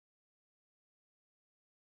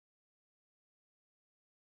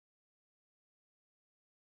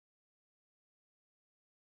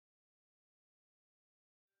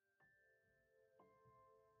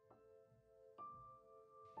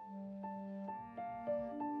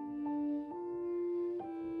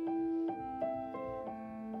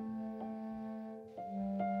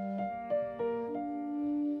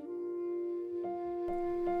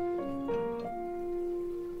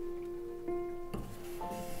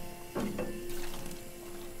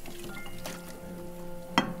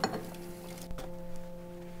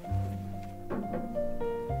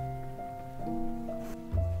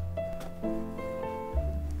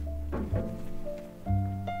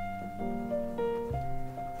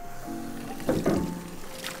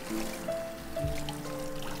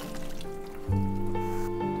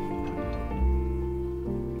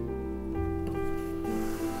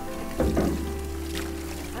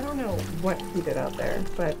What he did out there,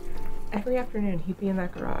 but every afternoon he'd be in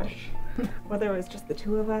that garage. Whether it was just the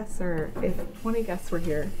two of us or if 20 guests were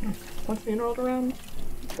here. Once we rolled around,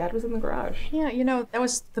 Dad was in the garage. Yeah, you know, that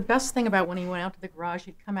was the best thing about when he went out to the garage.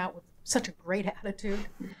 He'd come out with such a great attitude.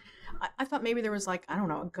 I thought maybe there was like, I don't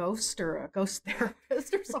know, a ghost or a ghost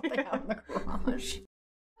therapist or something out in the garage.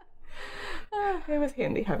 It was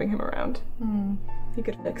handy having him around. He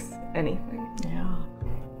could fix anything. Yeah.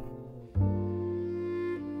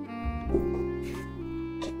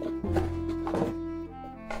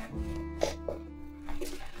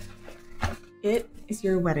 It is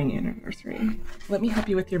your wedding anniversary. Let me help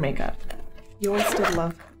you with your makeup. You always did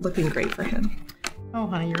love looking great for him. Oh,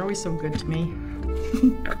 honey, you're always so good to me.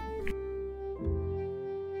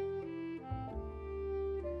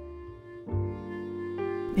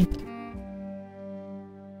 Thank you.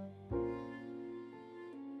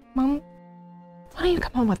 Mom, why don't you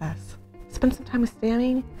come home with us? Spend some time with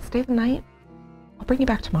Sammy, stay the night. I'll bring you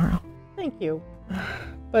back tomorrow. Thank you.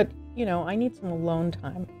 But, you know, I need some alone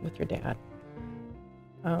time with your dad.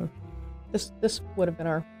 This would have been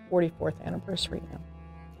our 44th anniversary now.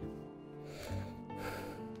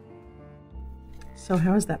 So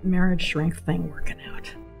how is that marriage strength thing working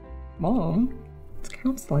out? Mom, it's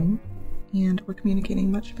counseling, and we're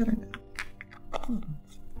communicating much better now.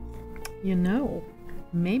 You know,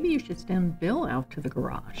 maybe you should send Bill out to the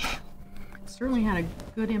garage. It certainly had a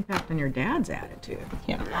good impact on your dad's attitude.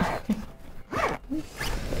 Yeah.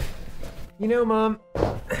 You know, Mom,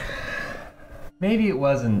 maybe it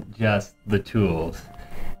wasn't just the tools.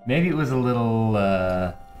 Maybe it was a little,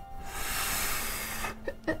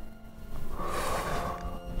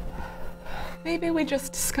 Maybe we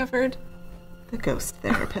just discovered the ghost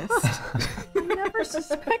therapist. I never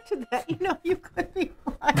suspected that. You know, you could be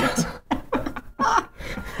right.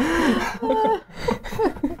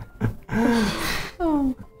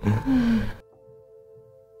 Oh.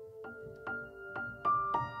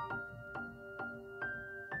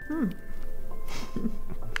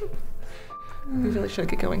 We really should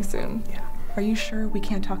get going soon. Yeah. Are you sure we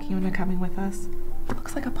can't talk you into coming with us? It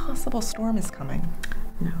looks like a possible storm is coming.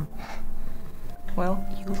 No. Well,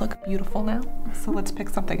 you look beautiful now, so let's pick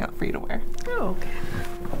something out for you to wear. Oh, okay.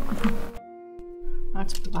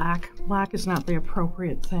 That's black. Black is not the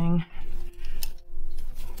appropriate thing.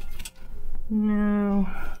 No.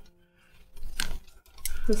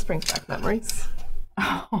 This brings back memories.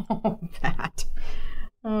 Oh, that.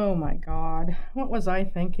 Oh my God. What was I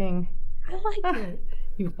thinking? I like it.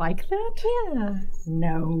 You like that? Yeah.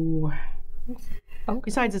 No. Oh.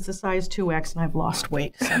 Besides, it's a size 2X and I've lost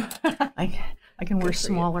weight, so I can wear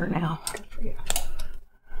smaller now. Good for you.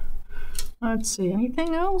 Let's see,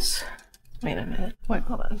 anything else? Wait a minute. What?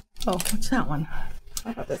 Hold on. Oh, what's that one?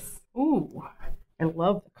 How about this? Ooh, I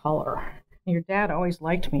love the color. Your dad always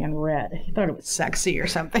liked me in red. He thought it was sexy or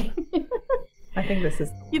something. I think this is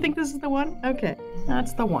the one. You think this is the one? Okay,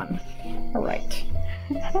 that's the one. All right.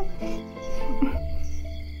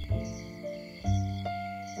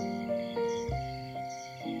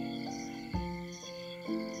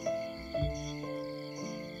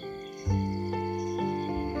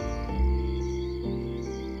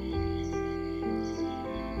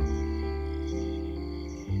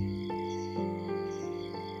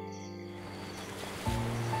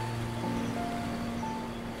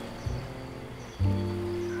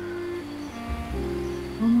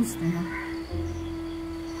 Almost there.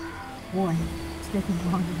 Boy, it's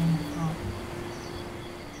taking longer than I thought.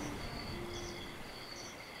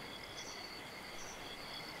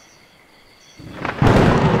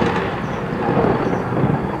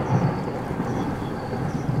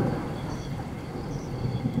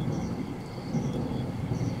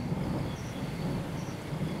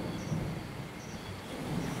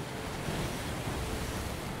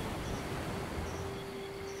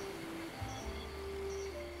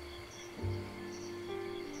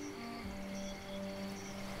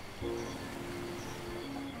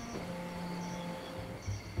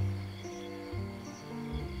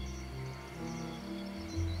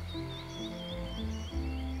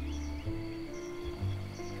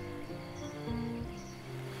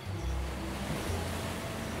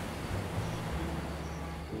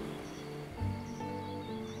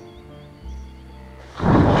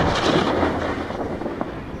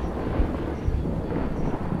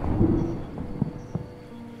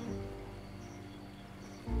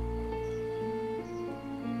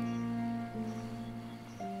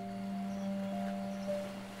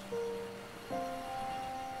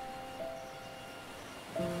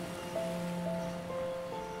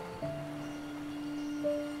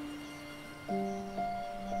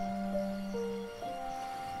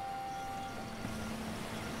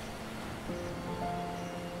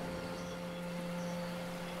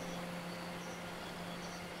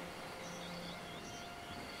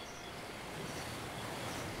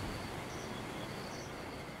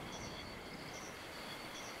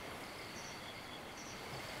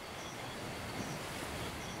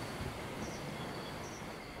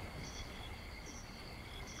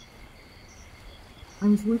 I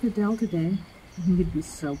was with Adele today, and you'd be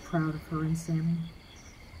so proud of her and Sammy.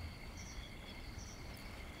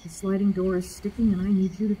 The sliding door is sticking, and I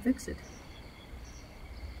need you to fix it.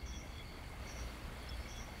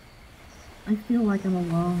 I feel like I'm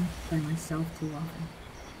alone by myself too often.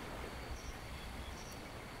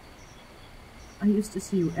 I used to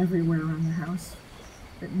see you everywhere around the house,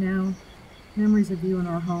 but now, memories of you in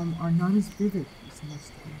our home are not as vivid as they used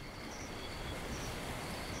to be.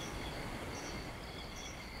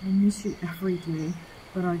 I miss you every day,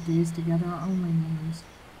 but our days together are only memories.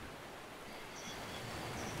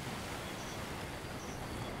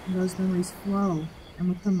 And those memories flow, and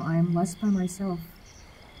with them I am less by myself,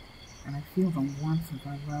 and I feel the warmth of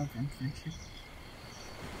our love and friendship.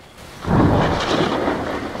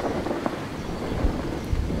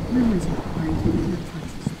 Memories are great, and your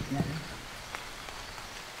touch is better.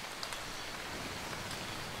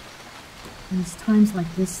 And it's times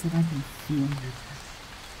like this that I can feel your touch.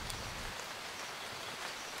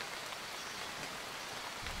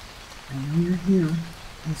 I know you're here,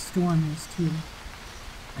 and the storm is too.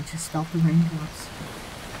 I just felt the raindrops.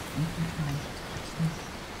 Thank you for trying to touch them.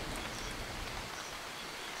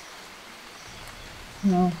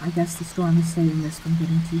 Well, I guess the storm is saving us from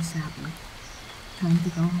getting too sappy. Time to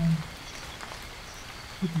go home.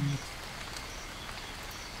 Good night.